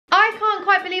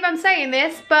believe I'm saying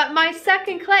this, but my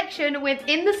second collection with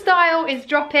In The Style is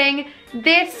dropping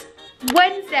this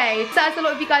Wednesday. So as a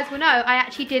lot of you guys will know, I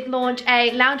actually did launch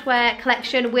a loungewear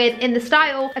collection with In The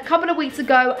Style a couple of weeks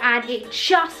ago, and it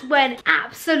just went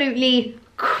absolutely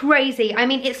crazy. I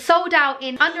mean, it sold out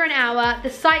in under an hour. The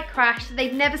site crashed.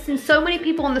 They've never seen so many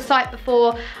people on the site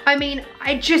before. I mean,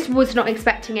 I just was not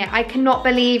expecting it. I cannot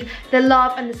believe the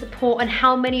love and the support and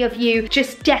how many of you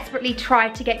just desperately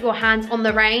tried to get your hands on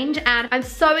the range, and I'm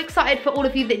so excited for all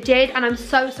of you that did, and I'm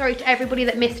so sorry to everybody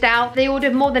that missed out. They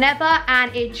ordered more than ever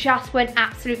and it just went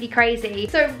absolutely crazy.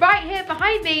 So right here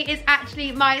behind me is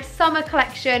actually my summer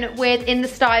collection with In The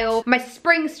Style, my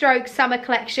spring stroke summer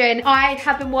collection. I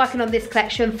have been working on this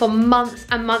collection for months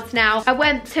and months now. I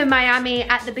went to Miami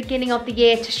at the beginning of the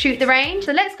year to shoot the range.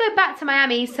 So let's go back to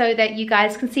Miami so that you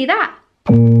guys can see that.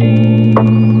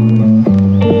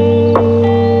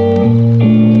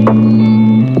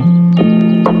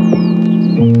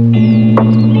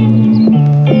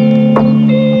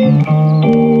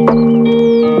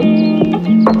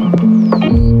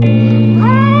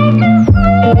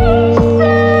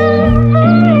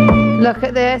 Look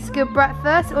at this, good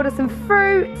breakfast. Order some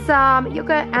fruit, some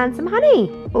yogurt and some honey.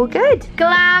 All good.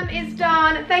 Glam is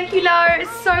done. Thank you, Lo,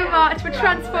 so much for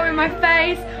transforming my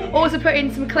face. Also put in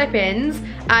some clip-ins,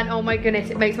 and oh my goodness,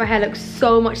 it makes my hair look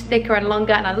so much thicker and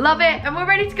longer, and I love it. And we're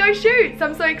ready to go shoot. So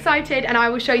I'm so excited, and I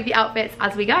will show you the outfits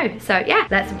as we go. So yeah,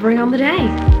 let's bring on the day.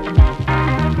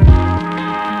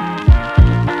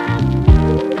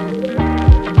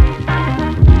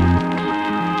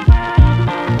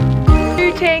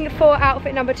 For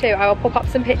outfit number 2, I will pop up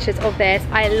some pictures of this.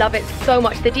 I love it so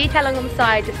much. The detailing on the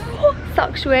side just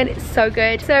sucks you in. It's so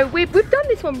good. So we've done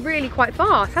this one really quite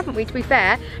fast, haven't we, to be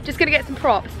fair? Just gonna get some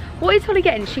props. What is Holly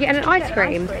getting? Is she getting an ice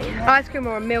cream? Ice cream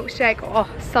or a milkshake, or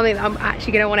something that I'm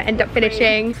actually gonna want to end up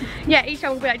finishing. Yeah, each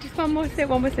time we'll be like, just one more sip,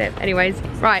 one more sip. Anyways,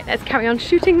 right, let's carry on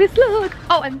shooting this look.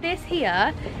 Oh, and this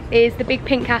here is the Big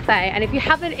Pink Cafe. And if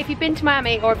you've been to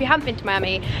Miami, or if you haven't been to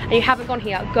Miami and you haven't gone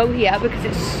here, go here because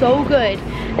it's so good.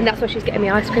 And that's where she's getting me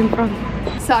ice cream from.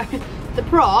 So, the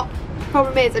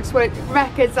problem is, I just want to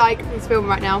records like, who's filming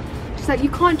right now? Just like, you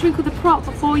can't drink with the prop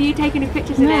before you take any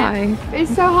pictures in it.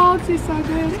 It's so hard, it's so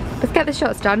good. Let's get the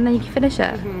shots done and then you can finish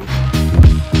it.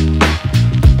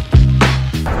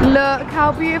 Look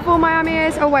how beautiful Miami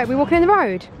is. Oh wait, we're walking in the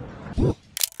road.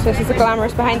 So this is the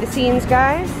glamorous behind the scenes,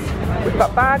 guys. We've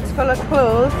got bags full of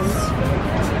clothes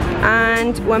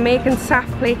and we're making saff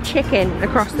plate chicken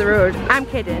across the road. I'm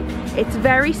kidding. It's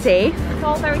very safe. It's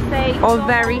all very safe. All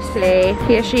very safe.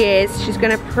 Here she is. She's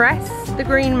gonna press the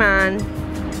green man,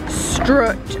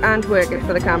 strut and work it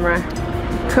for the camera.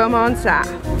 Come on, Saff.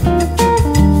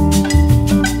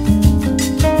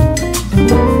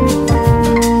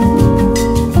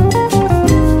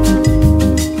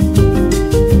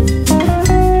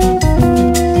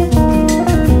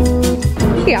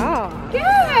 Yeah.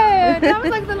 Good. That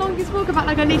was like the longest walk. About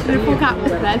like I needed a full cap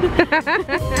then.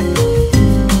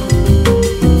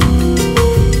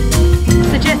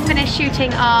 Just finished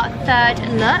shooting our third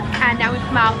look, and now we've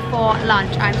come out for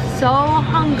lunch. I'm so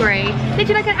hungry.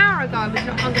 Literally like an hour ago I was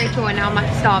not hungry at all, and now I'm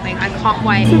like starving. I can't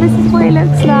wait. So this is what it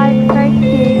looks like. Very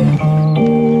cute.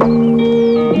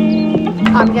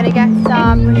 I'm gonna get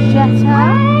some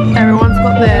bruschetta. Everyone's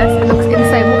got this. It looks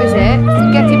insane. What is it?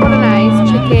 Spaghetti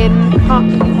bolognese, chicken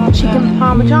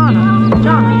parmigiana.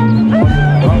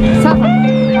 Saffron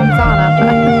parmigiana.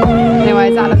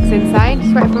 Anyways, that looks insane.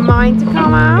 Just wait for mine to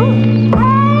come out.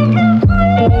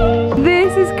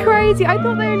 This is crazy. I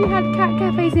thought they only had cat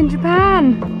cafes in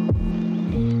Japan.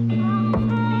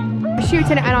 We're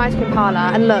shooting at an ice cream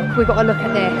parlour, and look, we've got to look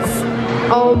at this.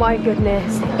 Oh my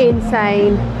goodness,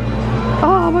 insane.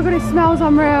 Oh my god, it smells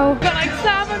unreal. Got like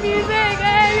summer music,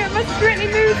 hey, my Strictly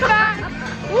moves back.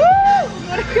 Woo!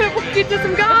 What a good walk into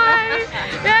some guys.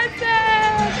 Yes,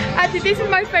 actually, this is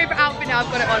my favourite outfit now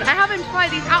I've got it on. I haven't tried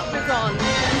these outfits on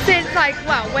since like,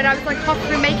 well, when I was like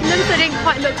halfway making them, so they didn't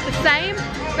quite look the same.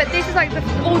 But this is like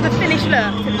all the finished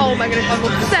looks. And oh my goodness, I'm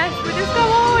obsessed with this. Go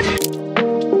on!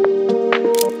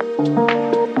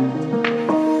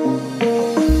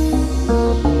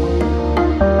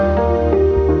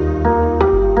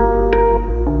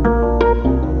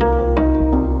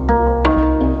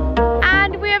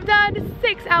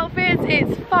 Outfits.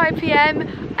 It's 5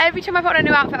 PM. Every time I put on a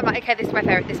new outfit, I'm like, okay, this is my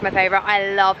favourite, this is my favourite.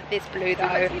 I love this blue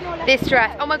though. This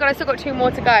dress, oh my god, I still got 2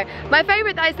 more to go. My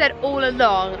favourite that I said all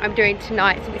along, I'm doing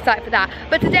tonight, so I'm excited for that.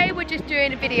 But today we're just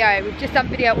doing a video. We've just done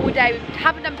video all day. We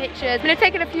haven't done pictures. I've been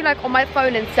taking a few like on my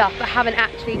phone and stuff, but haven't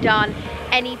actually done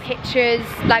any pictures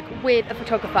like with a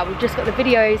photographer. We've just got the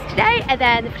videos today and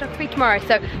then the photography tomorrow.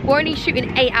 So we're only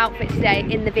shooting 8 outfits today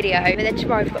in the video. And then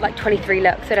tomorrow we've got like 23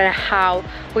 looks. So I don't know how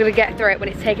we're gonna get through it when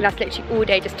it's taking us literally all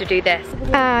day just to do this.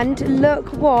 And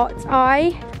look what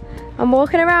I'm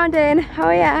walking around in.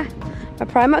 Oh yeah, my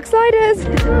Primark sliders.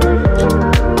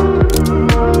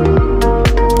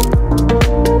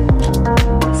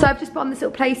 So I've just put on this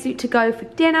little play suit to go for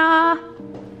dinner.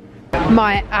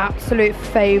 My absolute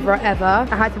favourite ever.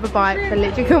 I had to have a bite, I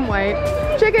literally couldn't wait.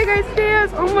 Chicken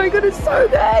quesadillas, oh my god, it's so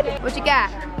good. What'd you get?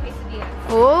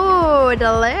 Oh,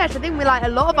 delish. I think we like a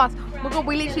lot of us. Oh my god,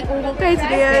 we literally all got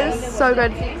quesadillas. So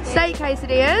good. Steak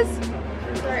quesadillas.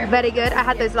 Very good. I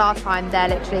had those last time. They're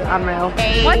literally unreal.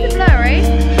 Why is it blurry?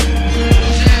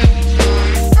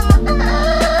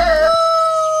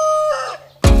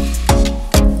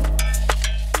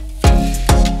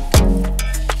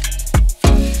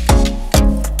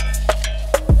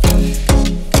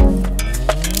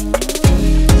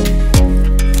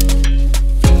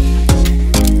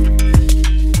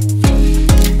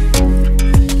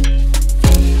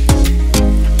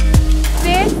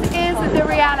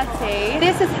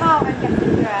 This is how I'm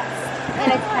getting dressed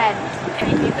in a tent.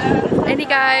 In you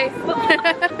go.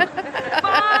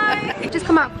 Bye. Just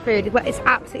come out for food, but it's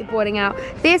absolutely boiling out.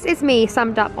 This is me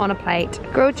summed up on a plate.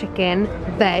 Grilled chicken,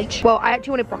 veg. Well, I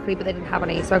actually wanted broccoli, but they didn't have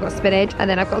any, so I got spinach, and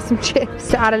then I've got some chips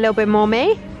to add a little bit more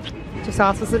me. Just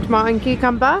asked for some tomato and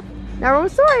cucumber. Now we're all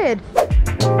sorted.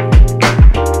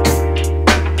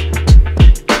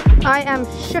 I am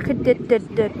shooked.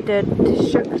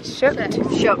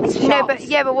 No, but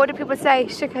yeah, but what do people say?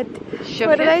 Shooked.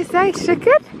 What do they say? Shooked?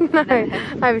 No,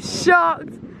 I'm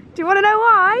shocked. Do you want to know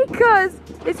why? Because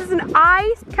this is an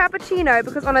iced cappuccino,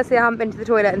 because honestly I haven't been to the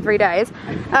toilet in 3 days,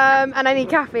 and I need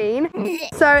caffeine.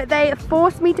 So they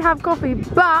forced me to have coffee,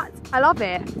 but I love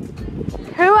it.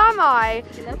 Who am I?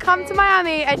 Come to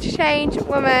Miami, a change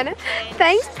woman.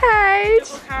 Thanks, Paige.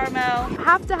 Double caramel. I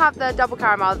have to have the double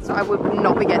caramel, so I would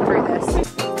not be getting through this.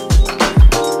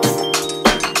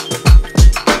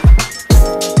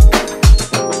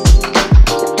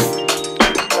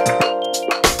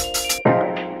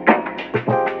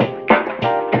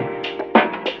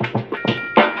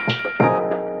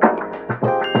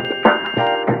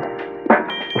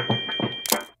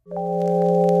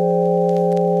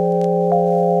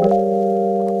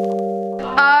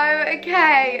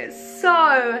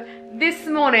 So this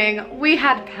morning we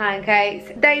had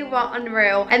pancakes. They were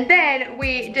unreal, and then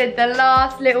we did the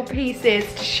last little pieces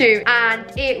to shoot, and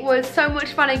it was so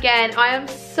much fun again. I am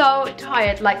so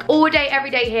tired, like all day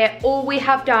every day here. All we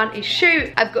have done is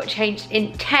shoot. I've got changed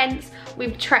in tents.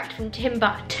 We've trekked from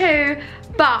Timbuktu,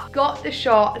 but got the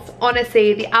shots.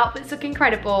 Honestly, the outfits look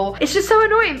incredible. It's just so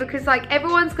annoying because like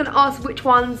everyone's gonna ask which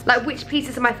ones, like which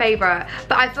pieces are my favorite,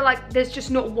 but I feel like there's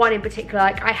just not one in particular.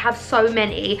 Like I have so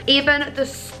many. Even the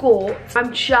skirt,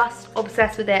 I'm just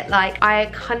obsessed with it. Like I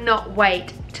cannot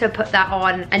wait to put that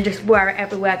on and just wear it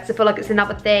everywhere, because I feel like it's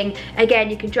another thing. Again,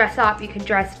 you can dress up, you can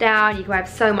dress down, you can have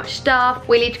so much stuff.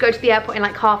 We need to go to the airport in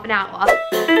like half an hour.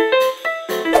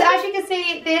 So as you can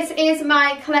see, this is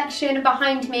my collection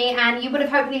behind me, and you would have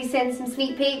hopefully seen some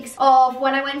sneak peeks of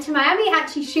when I went to Miami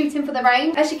actually shooting for the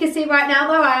range. As you can see right now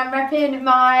though, I am repping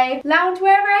my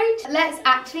loungewear range. Let's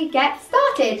actually get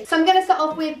started. So I'm going to start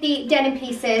off with the denim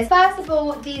pieces. First of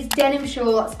all, these denim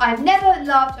shorts. I've never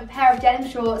loved a pair of denim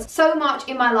shorts so much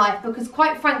in my life, because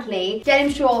quite frankly,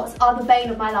 denim shorts are the bane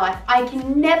of my life. I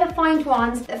can never find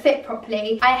ones that fit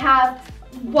properly. I have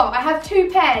 2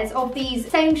 pairs of these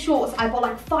same shorts I bought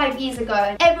like 5 years ago,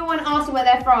 and everyone asks me where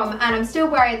they're from, and I'm still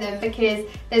wearing them because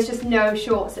there's just no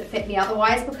shorts that fit me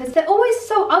otherwise, because they're always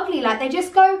so ugly. Like they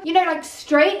just go, you know, like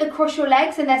straight across your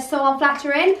legs, and they're so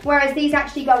unflattering, whereas these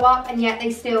actually go up and yet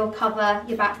they still cover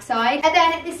your backside. And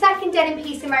then the second denim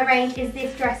piece in my range is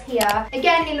this dress here.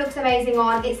 Again, it looks amazing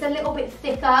on. It's a little bit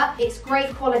thicker, it's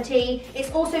great quality. It's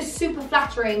also super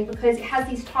flattering because it has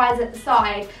these ties at the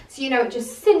side, so you know it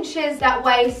just cinches that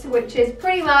waist, which is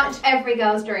pretty much every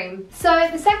girl's dream. So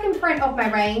the second print of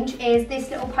my range is this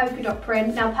little polka dot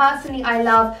print. Now personally I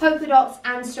love polka dots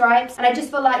and stripes, and I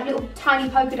just feel like little tiny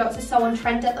polka dots are so on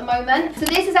trend at the moment. So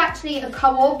this is actually a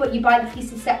co-op, but you buy the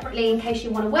pieces separately in case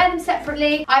you want to wear them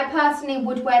separately. I personally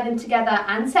would wear them together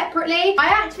and separately. I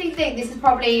actually think this is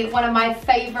probably one of my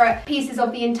favourite pieces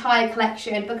of the entire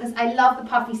collection, because I love the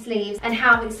puffy sleeves and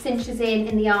how it cinches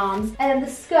in the arms. And then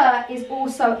the skirt is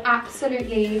also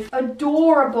absolutely adorable.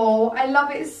 adorable. I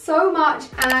love it so much,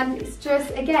 and it's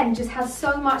just, again, just has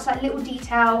so much like little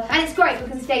detail, and it's great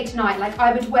because it's day to night. Like,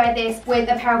 I would wear this with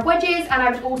a pair of wedges, and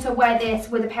I would also wear this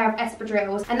with a pair of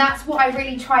espadrilles, and that's what I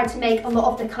really tried to make a lot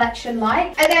of the collection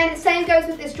like. And then same goes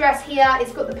with this dress here.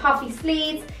 It's got the puffy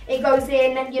sleeves. It goes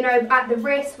in, you know, at the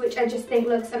wrist, which I just think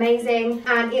looks amazing,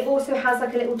 and it also has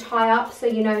like a little tie up, so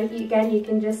you know, again, you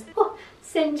can just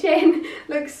cinch in.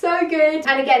 Looks so good.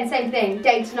 And again, same thing,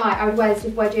 day to night. I would wear this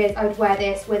with wedges. I would wear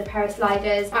this with a pair of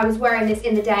sliders. I was wearing this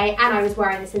in the day, and I was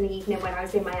wearing this in the evening when I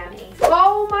was in Miami.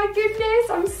 Oh my goodness,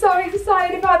 I'm so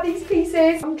excited about these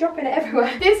pieces. I'm dropping it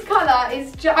everywhere. This colour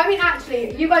is just, I mean,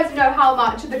 actually, you guys know how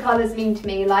much the colours mean to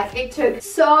me. Like, it took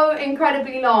so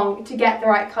incredibly long to get the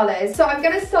right colours. So I'm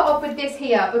going to start off with this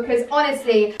here, because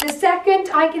honestly, the second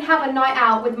I can have a night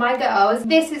out with my girls,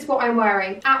 this is what I'm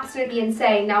wearing. Absolutely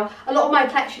insane. Now, a lot of my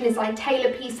collection is like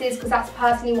tailor pieces, because that's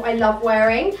personally what I love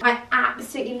wearing. I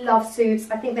absolutely love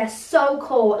suits. I think they're so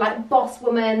cool, like boss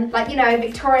woman, like, you know,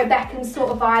 Victoria Beckham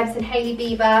sort of vibes, and Hailey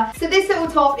Bieber. So this little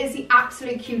top is the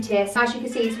absolute cutest. As you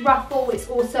can see, it's ruffled, it's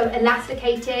also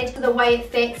elasticated. So the way it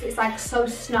fits, it's like so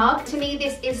snug. To me,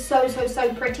 this is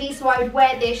so pretty. So I would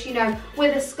wear this, you know,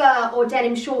 with a skirt or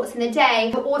denim shorts in the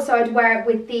day, but also I'd wear it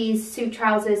with these suit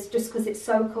trousers just because it's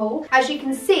so cool. As you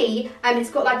can see, it's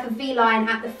got like a V-line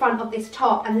at the front of this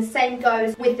top, and the same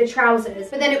goes with the trousers.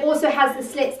 But then it also has the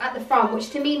slits at the front, which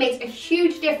to me makes a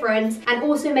huge difference, and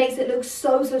also makes it look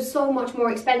so much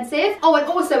more expensive. Oh, and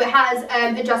also it has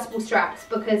adjustable straps,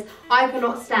 because I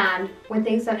cannot stand when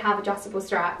things don't have adjustable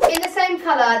straps. In the same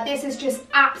colour, this is just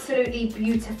absolutely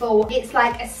beautiful. It's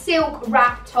like a silk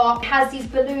wrap top. It has these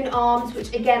balloon arms,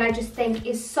 which again, I just think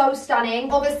is so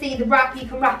stunning. Obviously, the wrap, you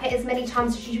can wrap it as many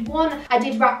times as you want. I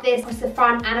did wrap this across the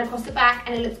front and across the back,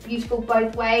 and it looks beautiful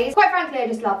both ways. Quite frankly, I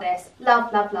just love this. Love.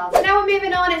 So now we're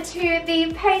moving on to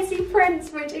the paisley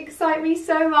prints, which excite me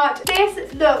so much.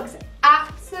 This looks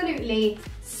absolutely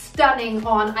stunning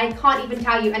on. I can't even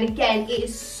tell you. And again, it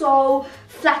is so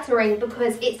flattering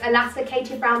because it's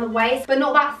elasticated around the waist, but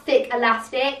not that thick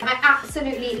elastic. I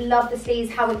absolutely love the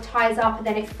sleeves, how it ties up and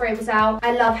then it frills out.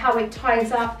 I love how it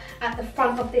ties up at the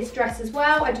front of this dress as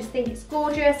well. I just think it's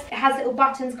gorgeous. It has little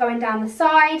buttons going down the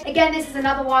side. Again, this is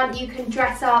another one you can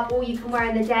dress up or you can wear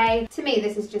in the day. To me,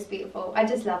 this is just beautiful. I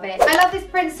just love it. I love this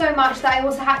print so much that I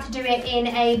also had to do it in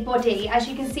a body. As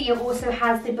you can see, it also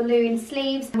has the balloon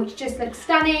sleeves, which just looks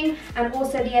stunning, and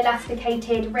also the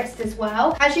elasticated wrist as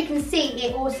well. As you can see,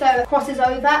 it also crosses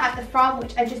over at the front,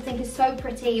 which I just think is so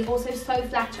pretty, also so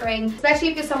flattering, especially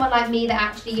if you're someone like me that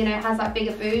actually, you know, has like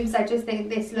bigger boobs. I just think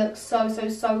this looks so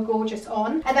gorgeous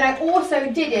on. And then I also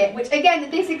did it, which again,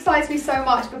 this excites me so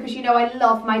much because, you know, I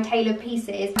love my tailored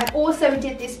pieces. I also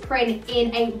did this print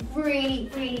in a really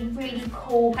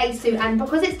cool play suit, and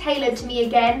because it's tailored to me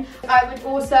again, I would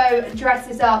also dress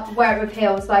this up, wear it with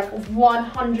heels, like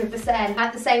 100%.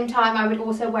 At the same time, I would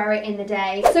also wear it in the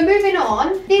day. So moving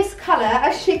on, this colour,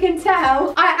 as you can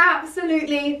tell, I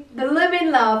absolutely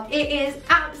blooming love. It is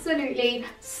absolutely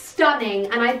stunning,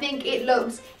 and I think it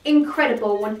looks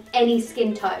incredible on any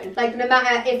skin tone. Like, no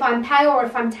matter if I'm pale or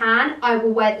if I'm tan, I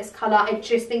will wear this colour. I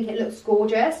just think it looks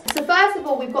gorgeous. So first of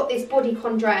all, we've got this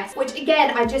bodycon dress, which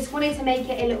again, I just wanted to make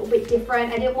it a little bit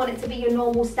different. I didn't want it to be your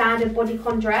normal standard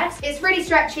bodycon dress. It's really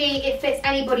stretchy, it fits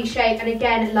any body shape, and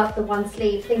again, love the one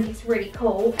sleeve, think it's really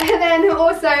cool. And then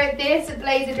also this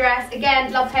blazer dress,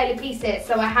 again, love tailored pieces,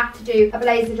 so I have to do a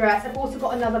blazer dress. I've also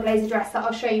got another blazer dress that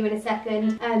I'll show you in a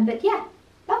second, but yeah.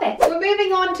 Love it. We're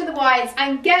moving on to the whites,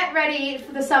 and get ready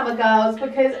for the summer, girls,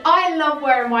 because I love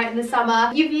wearing white in the summer.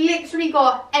 You've literally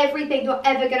got everything you're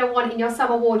ever going to want in your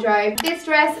summer wardrobe. This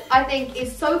dress, I think,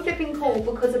 is so flipping cool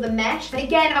because of the mesh. And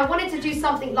again, I wanted to do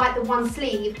something like the one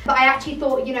sleeve, but I actually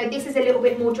thought, you know, this is a little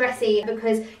bit more dressy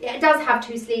because it does have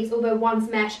two sleeves, although one's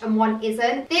mesh and one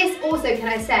isn't. This also, can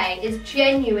I say, is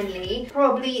genuinely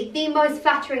probably the most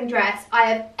flattering dress I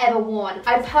have ever worn.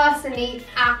 I personally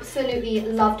absolutely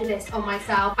loved this on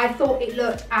myself. I thought it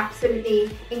looked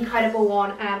absolutely incredible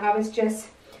on, and I was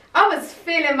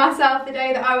feeling myself the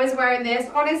day that I was wearing this.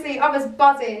 Honestly, I was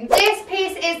buzzing. This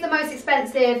piece is the most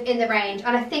expensive in the range,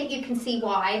 and I think you can see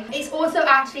why. It's also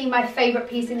actually my favourite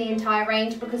piece in the entire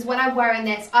range because when I'm wearing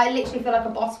this, I literally feel like a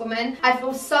boss woman. I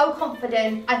feel so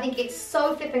confident. I think it's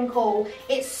so flipping cool.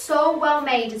 It's so well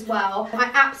made as well. I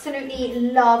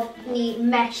absolutely love the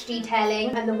mesh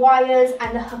detailing and the wires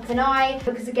and the hook and eye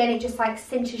because again, it just like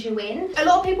cinches you in. A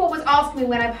lot of people was asking me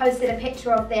when I posted a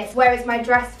picture of this, where is my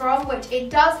dress from, which it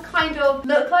does does kind of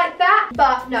look like that,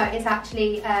 but no, it's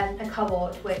actually a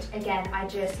cord, which again, I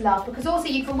just love, because also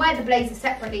you can wear the blazer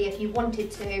separately if you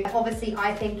wanted to. Obviously,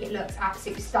 I think it looks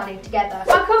absolutely stunning together.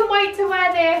 I couldn't wait to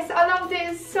wear this. I loved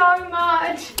it so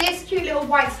much. This cute little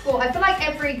white sport, I feel like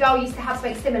every girl used to have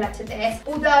something similar to this,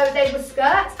 although they were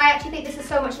skirts. I actually think this is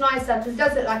so much nicer because it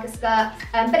does look like a skirt,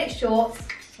 but it's shorts,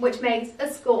 which makes a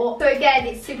skirt. So again,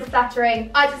 it's super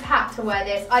flattering. I just had to wear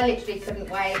this. I literally couldn't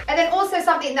wait. And then also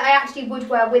something that I actually would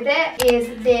wear with it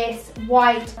is this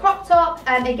white crop top.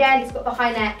 And again, it's got the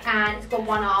high neck and it's got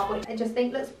one arm, which I just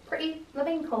think looks pretty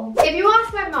cool. If you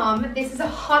ask my mum, this is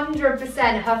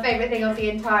 100% her favourite thing of the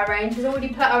entire range. She's already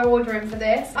put her order in for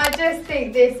this. I just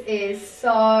think this is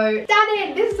so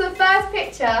stunning. This is the first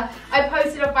picture I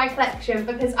posted of my collection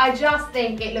because I just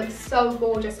think it looks so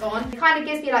gorgeous on. It kind of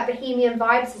gives me like bohemian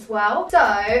vibes as well. So,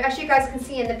 as you guys can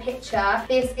see in the picture,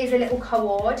 this is a little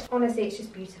cord. Honestly, it's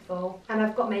just beautiful. And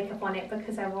I've got makeup on it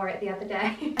because I wore it the other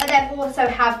day. And then also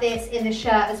have this in the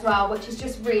shirt as well, which is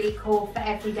just really cool for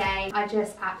every day. I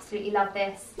just absolutely love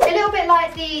this. A little bit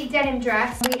like the denim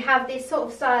dress, we have this sort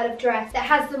of style of dress that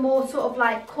has the more sort of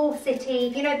like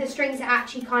corsety, you know, the strings that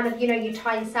actually kind of, you know, you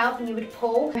tie yourself and you would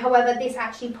pull. However, this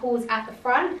actually pulls at the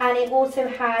front, and it also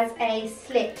has a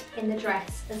slit in the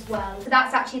dress as well. So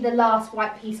that's actually the last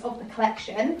white piece of the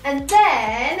collection. And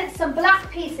then some black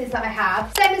pieces that I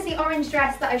have. Same as the orange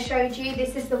dress that I showed you.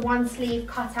 This is the one sleeve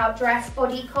cutout dress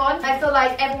bodycon. I feel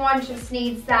like everyone just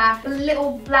needs that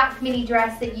little black mini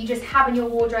dress that you just have in your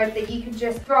wardrobe that you can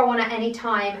just throw on at any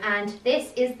time, and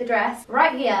this is the dress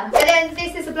right here. And then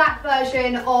this is a black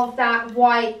version of that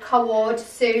white cord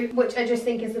suit, which I just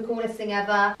think is the coolest thing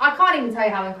ever. I can't even tell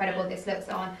you how incredible this looks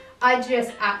on. I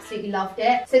just absolutely loved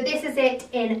it. So this is it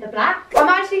in the black. I'm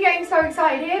actually getting so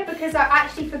excited here because I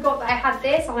actually forgot that I had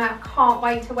this and I can't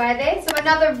wait to wear this. So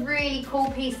another really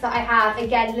cool piece that I have,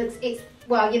 again,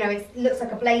 well, you know, it looks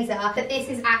like a blazer, but this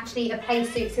is actually a play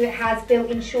suit, so it has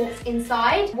built-in shorts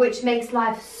inside, which makes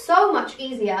life so much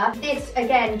easier. This,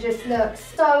 again, just looks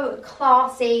so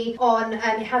classy on, it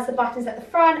has the buttons at the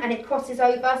front and it crosses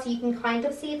over so you can kind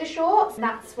of see the shorts.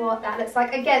 That's what that looks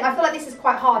like. Again, I feel like this is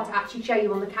quite hard to actually show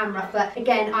you on the camera, but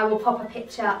again, I will pop a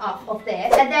picture up of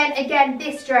this. And then, again,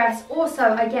 this dress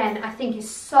also, again, I think is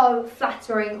so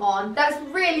flattering on. That's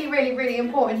really, really, really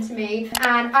important to me.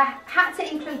 And I had to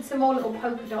include some more little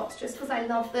polka dots just because I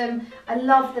love them. I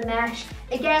love the mesh.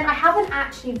 Again, I haven't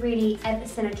actually really ever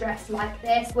seen a dress like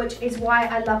this, which is why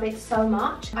I love it so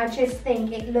much. I just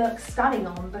think it looks stunning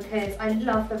on because I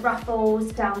love the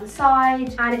ruffles down the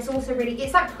side, and it's also really,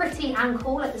 it's like pretty and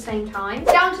cool at the same time.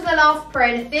 Down to the last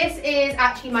print. This is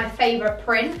actually my favorite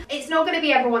print. It's not going to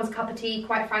be everyone's cup of tea,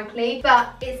 quite frankly,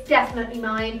 but it's definitely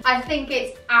mine. I think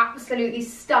it's absolutely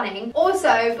stunning.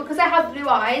 Also, because I have blue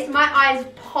eyes, my eyes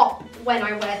pop when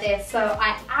I wear this, so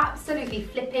I absolutely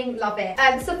flipping love it.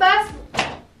 So first,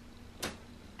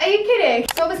 are you kidding?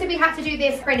 So obviously we had to do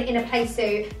this print in a play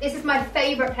suit. This is my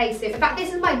favourite play suit. In fact,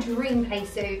 this is my dream play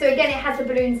suit. So again, it has the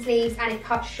balloon sleeves and it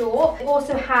cuts short. It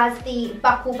also has the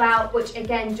buckle belt, which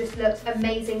again just looks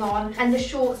amazing on. And the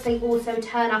shorts, they also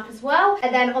turn up as well.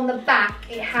 And then on the back,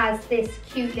 it has this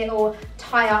cute little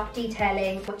tie-up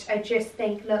detailing, which I just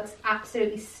think looks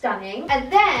absolutely stunning.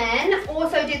 And then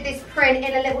also did this print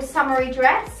in a little summery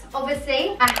dress.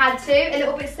 Obviously, I had to. A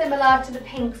little bit similar to the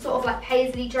pink sort of like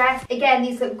paisley dress. Again,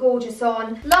 these look gorgeous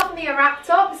on. Love me a wrap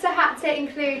top, so had to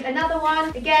include another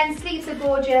one. Again, sleeves are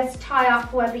gorgeous, tie up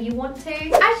however you want to.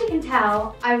 As you can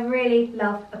tell, I really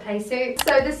love a play suit.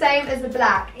 So the same as the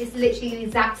black, it's literally the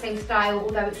exact same style,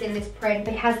 although it's in this print.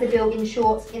 It has the built-in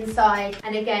shorts inside,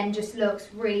 and again, just looks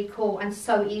really cool and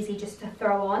so easy just to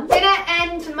throw on. Gonna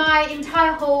end my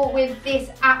entire haul with this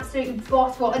absolute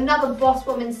boss, well, another boss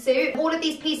woman suit. All of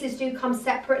these pieces do come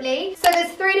separately. So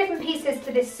there's 3 different pieces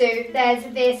to this suit. There's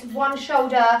this one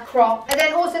shoulder crop, and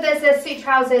then also there's the suit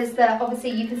trousers that obviously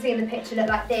you can see in the picture look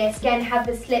like this. Again, have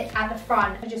the slit at the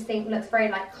front. I just think looks very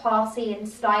like classy and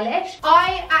stylish.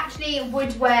 I actually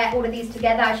would wear all of these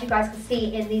together, as you guys can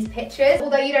see in these pictures,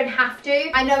 although you don't have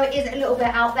to. I know it is a little bit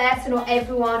out there, so not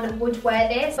everyone would wear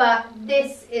this, but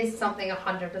this is something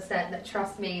 100% that,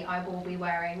 trust me, I will be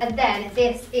wearing. And then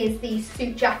this is the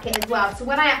suit jacket as well. So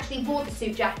when I actually bought the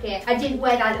suit jacket, I didn't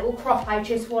wear that little crop. I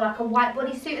just wore like a white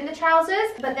bodysuit and the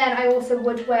trousers, but then I also wore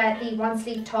would wear the one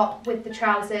sleeve top with the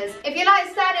trousers. If you like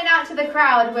standing out to the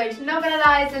crowd, which not gonna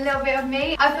lie is a little bit of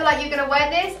me, I feel like you're gonna wear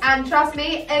this and trust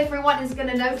me, everyone is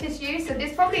gonna notice you. So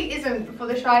this probably isn't for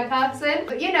the shy person,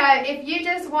 but you know, if you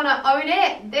just wanna own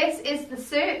it, this is the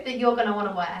suit that you're gonna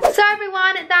wanna wear. So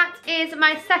everyone, that is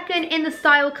my second In The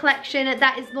Style collection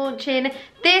that is launching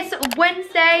this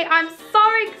Wednesday. I'm so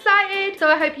excited. So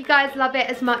I hope you guys love it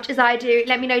as much as I do.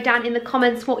 Let me know down in the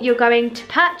comments what you're going to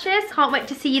purchase. Can't wait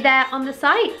to see you there on the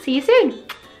site. See you soon.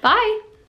 Bye.